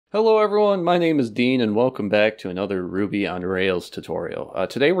Hello everyone, my name is Dean and welcome back to another Ruby on Rails tutorial.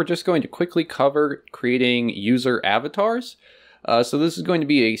 Today we're just going to quickly cover creating user avatars. So this is going to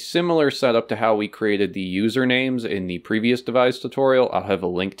be a similar setup to how we created the usernames in the previous Devise tutorial. I'll have a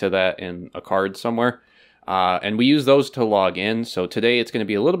link to that in a card somewhere. And we use those to log in. So today it's going to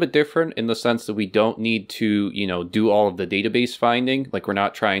be a little bit different in the sense that we don't need to, do all of the database finding. Like we're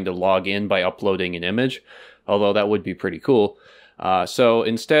not trying to log in by uploading an image, although that would be pretty cool. So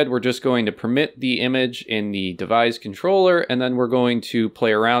instead, we're just going to permit the image in the Devise controller, and then we're going to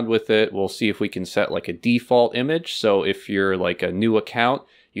play around with it. We'll see if we can set like a default image. So if you're like a new account,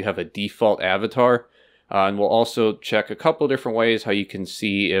 you have a default avatar. And we'll also check a couple different ways how you can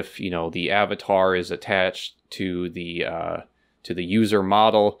see if, the avatar is attached to the user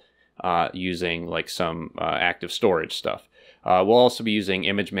model using like some active storage stuff. We'll also be using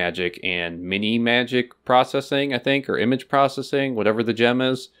ImageMagick and MiniMagick processing, I think, or image processing, whatever the gem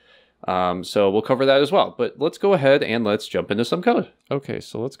is. So we'll cover that as well. But let's go ahead and let's jump into some code. Okay,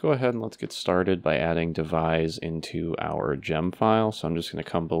 so let's go ahead and let's get started by adding Devise into our gem file. So I'm just going to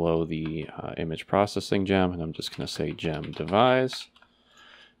come below the image processing gem, and I'm just going to say gem Devise.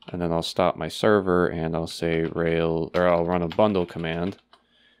 And then I'll stop my server, and I'll say I'll run a bundle command,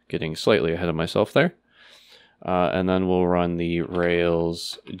 getting slightly ahead of myself there. And then we'll run the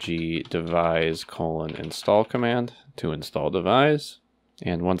Rails g devise :install command to install Devise.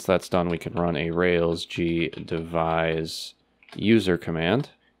 And once that's done, we can run a Rails g devise user command.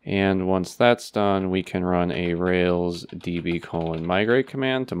 And once that's done, we can run a Rails db :migrate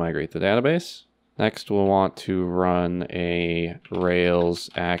command to migrate the database. Next, we'll want to run a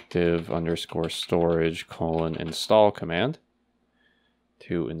Rails active_storage :install command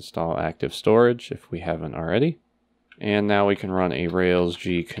to install active storage if we haven't already. And now we can run a Rails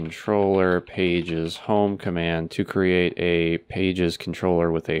g controller pages home command to create a pages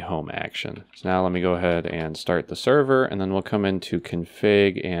controller with a home action. So now let me go ahead and start the server, and then we'll come into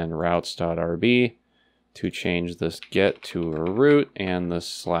config and routes.rb to change this get to a root and the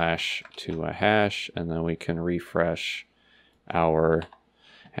slash to a hash, and then we can refresh our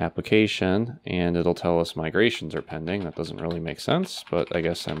application and it'll tell us migrations are pending. That doesn't really make sense, but I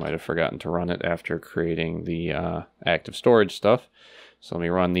guess I might have forgotten to run it after creating the active storage stuff. So let me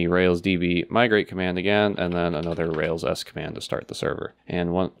run the Rails db migrate command again, and then another Rails s command to start the server.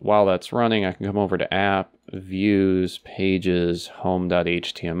 And while that's running, I can come over to app, views, pages,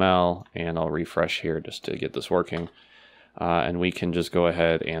 home.html, and I'll refresh here just to get this working. And we can just go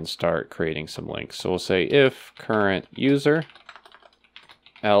ahead and start creating some links. So we'll say if current user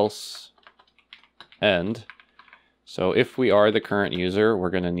else end. So if we are the current user, we're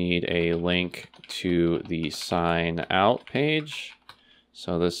going to need a link to the sign out page.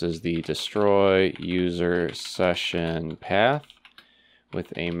 So this is the destroy user session path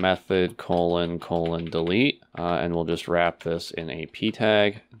with a method : delete. And we'll just wrap this in a p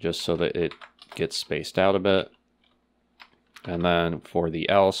tag just so that it gets spaced out a bit. And then for the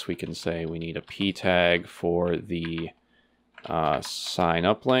else, we can say we need a p tag for the sign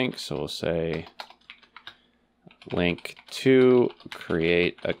up link. So we'll say link to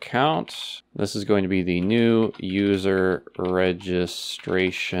create account. This is going to be the new user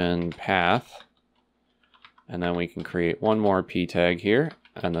registration path. And then we can create one more p tag here.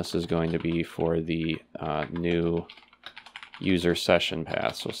 And this is going to be for the new user session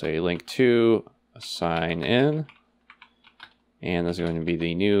path. So we'll say link to sign in. And this is going to be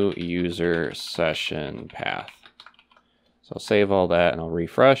the new user session path. So I'll save all that and I'll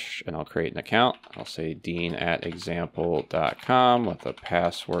refresh and I'll create an account. I'll say dean@example.com with a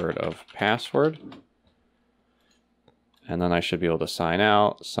password of password. And then I should be able to sign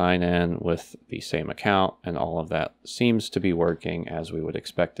out, sign in with the same account, and all of that seems to be working as we would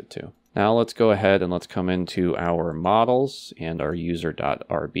expect it to. Now let's go ahead and let's come into our models and our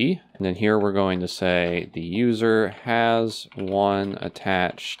user.rb. And then here we're going to say the user has one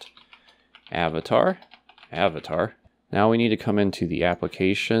attached avatar. Now we need to come into the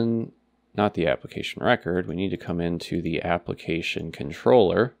application, not the application record, we need to come into the application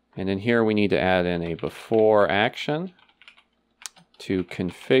controller. And in here we need to add in a before action to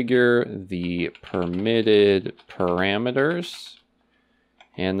configure the permitted parameters.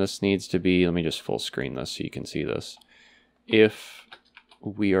 And this needs to be, let me just full screen this so you can see this. If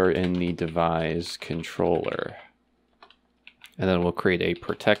we are in the Devise controller, and then we'll create a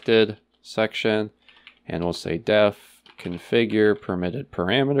protected section, and we'll say def configure permitted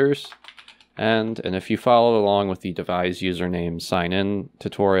parameters. And if you followed along with the Devise username sign in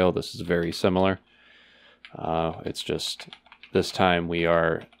tutorial, this is very similar. It's just this time we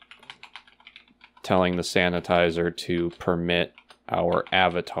are telling the sanitizer to permit our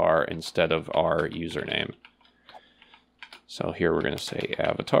avatar instead of our username. So here we're going to say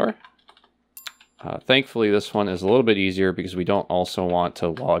avatar. Thankfully, this one is a little bit easier because we don't also want to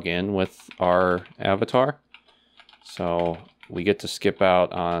log in with our avatar. So we get to skip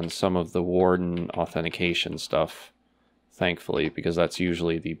out on some of the Warden authentication stuff, thankfully, because that's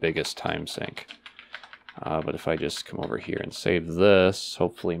usually the biggest time sink. But if I just come over here and save this,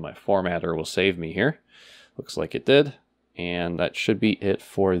 hopefully my formatter will save me here. Looks like it did. And that should be it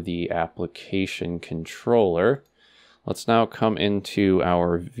for the application controller. Let's now come into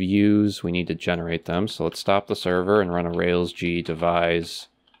our views. We need to generate them. So let's stop the server and run a Rails G devise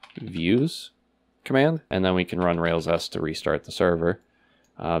views command. And then we can run Rails S to restart the server.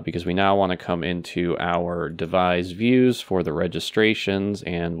 Because we now want to come into our devise views for the registrations,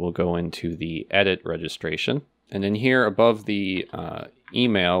 and we'll go into the edit registration. And in here above the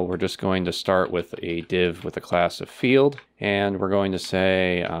email, we're just going to start with a div with a class of field, and we're going to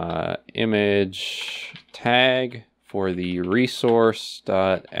say image tag for the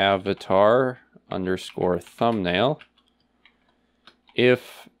resource.avatar_thumbnail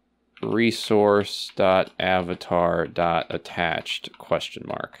if resource.avatar.attached ?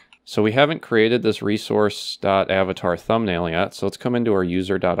 So we haven't created this resource.avatar thumbnail yet, so let's come into our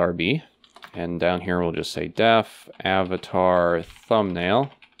user.rb, and down here we'll just say def avatar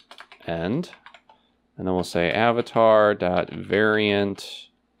thumbnail end, and then we'll say avatar.variant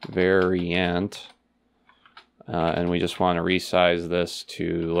and we just want to resize this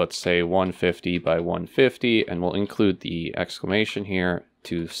to, let's say, 150 by 150, and we'll include the exclamation here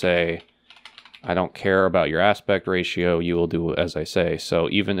to say, I don't care about your aspect ratio, you will do as I say. So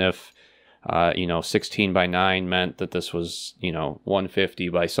even if, 16 by 9 meant that this was, 150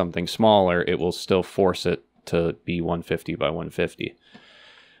 by something smaller, it will still force it to be 150 by 150.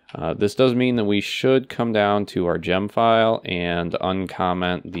 This does mean that we should come down to our gem file and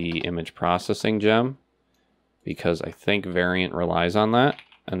uncomment the image processing gem, because I think variant relies on that.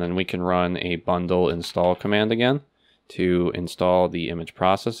 And then we can run a bundle install command again to install the image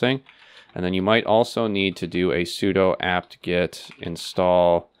processing. And then you might also need to do a sudo apt-get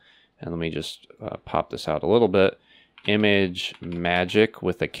install, and let me just pop this out a little bit, image magic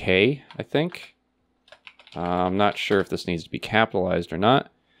with a K, I think. I'm not sure if this needs to be capitalized or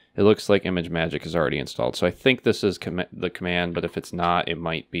not. It looks like image magic is already installed. So I think this is the command, but if it's not, it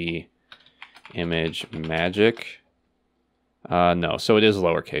might be image magic. No, so it is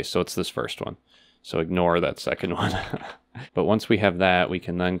lowercase, so it's this first one. So ignore that second one. But once we have that, we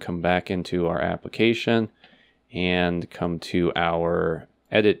can then come back into our application and come to our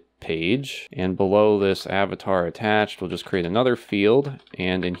edit page. And below this avatar attached, we'll just create another field.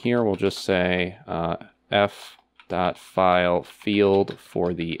 And in here, we'll just say f.file field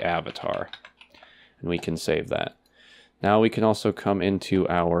for the avatar. And we can save that. Now we can also come into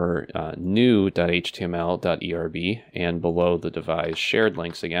our new.html.erb, and below the Devise shared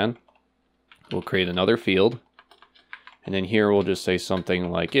links again, we'll create another field. And then here we'll just say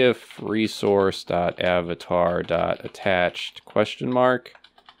something like if resource.avatar.attached ?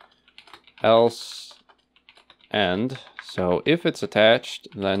 Else end. So if it's attached,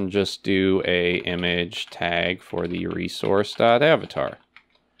 then just do a image tag for the resource.avatar.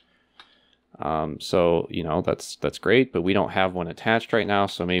 So, that's great, but we don't have one attached right now.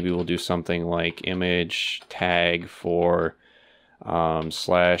 So maybe we'll do something like image tag for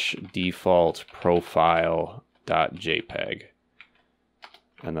 /default profile.jpg.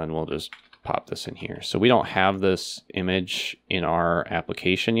 And then we'll just pop this in here. So we don't have this image in our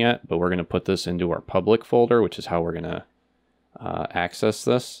application yet, but we're going to put this into our public folder, which is how we're going to access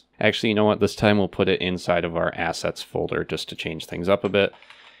this. Actually, you know what? This time we'll put it inside of our assets folder just to change things up a bit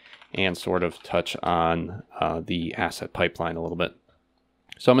and sort of touch on the asset pipeline a little bit.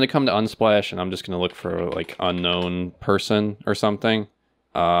 So I'm going to come to Unsplash, and I'm just going to look for like unknown person or something.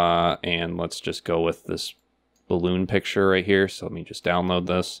 And let's just go with this balloon picture right here. So let me just download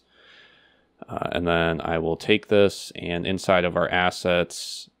this. And then I will take this, and inside of our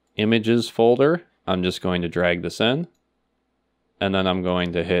assets images folder, I'm just going to drag this in. And then I'm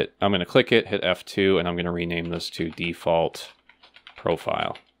going to click it, hit F2, and I'm going to rename this to default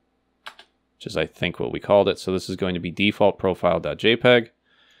profile, which is I think what we called it. So this is going to be default profile.jpg.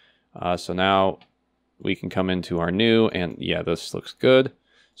 So now we can come into our new, and yeah, this looks good.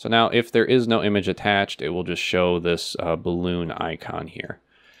 So now if there is no image attached, it will just show this balloon icon here.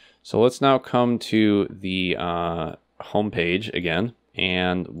 So let's now come to the home page again.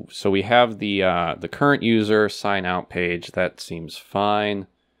 And so we have the current user sign out page. That seems fine.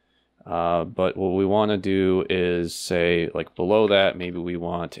 But what we want to do is say, like below that, maybe we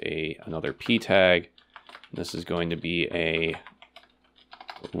want another p tag. This is going to be a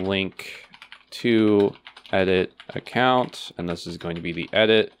link to edit account, and this is going to be the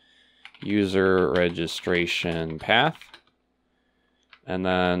edit user registration path. And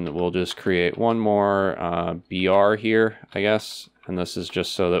then we'll just create one more BR here, I guess. And this is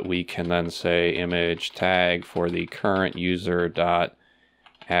just so that we can then say image tag for the current user dot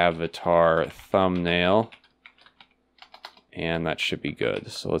avatar thumbnail. And that should be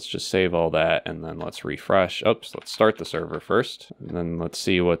good. So let's just save all that and then let's refresh. Oops, let's start the server first. And then let's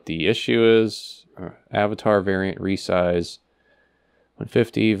see what the issue is. Avatar variant resize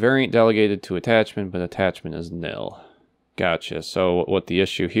 150, variant delegated to attachment, but attachment is nil. Gotcha. So what the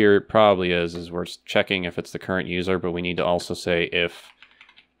issue here probably is we're checking if it's the current user, but we need to also say if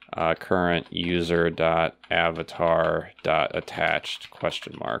current user dot avatar dot attached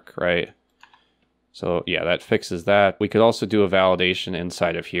question mark, right? So yeah, that fixes that. We could also do a validation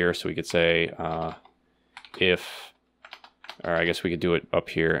inside of here. So we could say if, or I guess we could do it up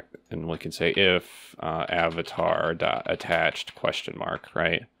here and we can say if avatar dot attached question mark,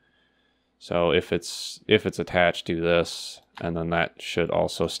 right? So if it's attached, do this, and then that should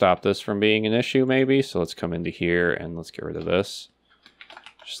also stop this from being an issue maybe. So let's come into here and let's get rid of this.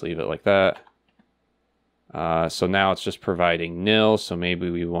 Just leave it like that. So now it's just providing nil. So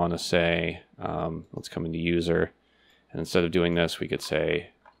maybe we want to say, let's come into user, and instead of doing this, we could say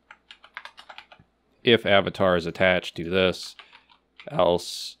if avatar is attached, do this,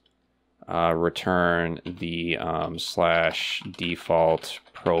 else return the slash default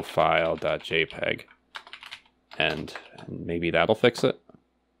profile.jpg, and maybe that'll fix it.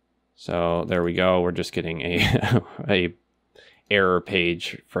 So there we go. We're just getting a error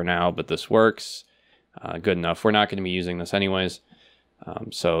page for now, but this works. Good enough. We're not going to be using this anyways,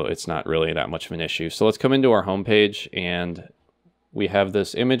 so it's not really that much of an issue. So let's come into our home page, and we have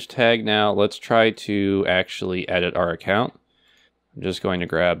this image tag now. Let's try to actually edit our account. I'm just going to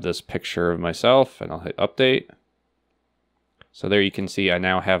grab this picture of myself, and I'll hit update. So there you can see I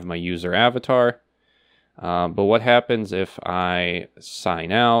now have my user avatar. But what happens if I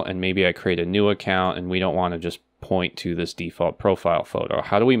sign out and maybe I create a new account and we don't want to just point to this default profile photo?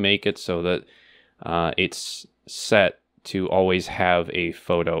 How do we make it so that it's set to always have a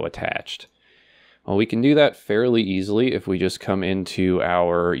photo attached? Well, we can do that fairly easily if we just come into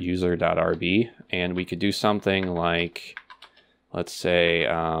our user.rb, and we could do something like, let's say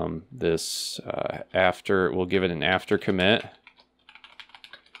this after, we'll give it an after commit,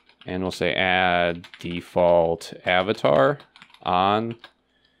 and we'll say add default avatar on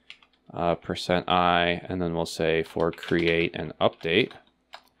 %i, and then we'll say for create and update.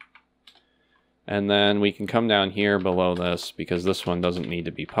 And then we can come down here below this, because this one doesn't need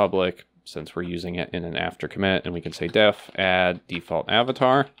to be public since we're using it in an after commit, and we can say def add default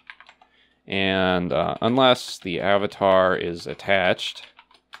avatar. And unless the avatar is attached,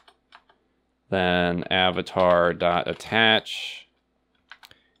 then avatar.attach,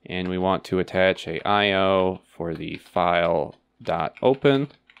 and we want to attach a IO for the file.open,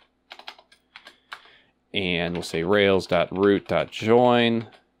 and we'll say rails.root.join,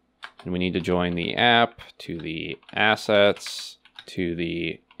 and we need to join the app to the assets, to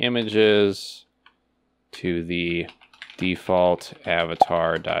the images, to the default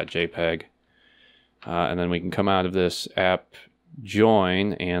avatar.jpg. And then we can come out of this app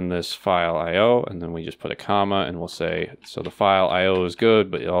join and this file IO, and then we just put a comma, and we'll say, so the file IO is good,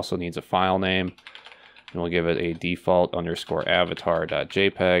 but it also needs a file name, and we'll give it a default underscore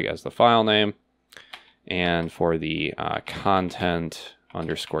avatar.jpg as the file name. And for the content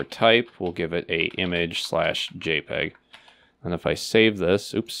underscore type, we'll give it a image/JPEG. And if I save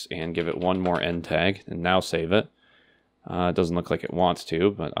this, oops, and give it one more end tag, and now save it, it doesn't look like it wants to,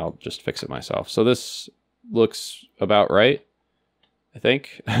 but I'll just fix it myself. So this looks about right, I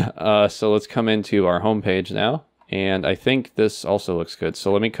think. So let's come into our home page now, and I think this also looks good.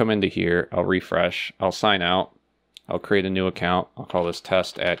 So let me come into here, I'll refresh, I'll sign out, I'll create a new account, I'll call this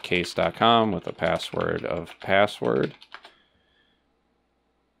test@case.com with a password of password.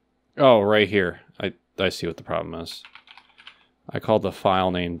 Oh, right here, I see what the problem is. I called the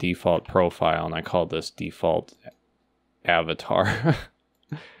file name default profile, and I called this default avatar.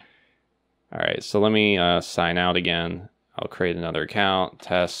 All right, so let me sign out again. I'll create another account,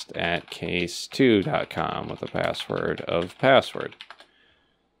 test@case2.com with a password of password.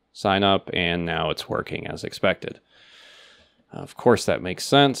 Sign up, and now it's working as expected. Of course, that makes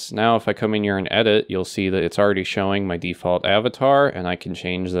sense. Now, if I come in here and edit, you'll see that it's already showing my default avatar, and I can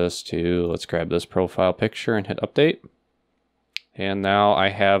change this to, let's grab this profile picture and hit update. And now I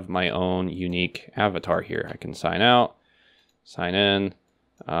have my own unique avatar here. I can sign out, sign in,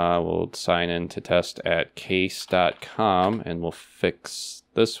 We'll sign in to test at case.com and we'll fix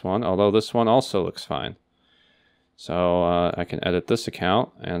this one, although this one also looks fine. So I can edit this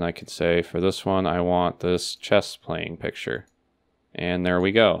account and I could say for this one I want this chess playing picture. And there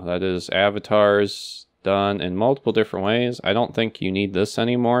we go. That is avatars done in multiple different ways. I don't think you need this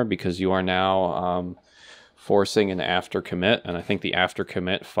anymore because you are now forcing an after commit, and I think the after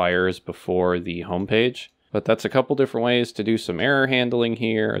commit fires before the home page. But that's a couple different ways to do some error handling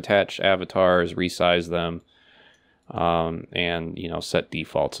here, attach avatars, resize them, and set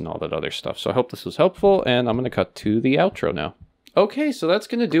defaults and all that other stuff. So I hope this was helpful, and I'm going to cut to the outro now. Okay, so that's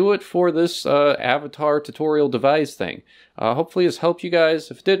going to do it for this avatar tutorial Devise thing. Hopefully this helped you guys.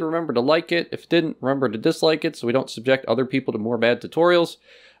 If it did, remember to like it. If it didn't, remember to dislike it so we don't subject other people to more bad tutorials.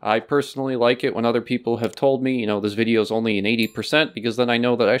 I personally like it when other people have told me, this video is only an 80%, because then I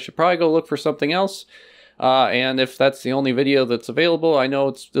know that I should probably go look for something else. And if that's the only video that's available, I know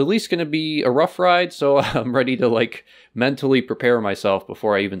it's at least going to be a rough ride, so I'm ready to mentally prepare myself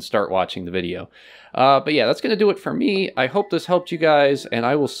before I even start watching the video. But yeah, that's going to do it for me. I hope this helped you guys, and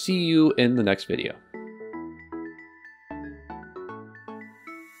I will see you in the next video.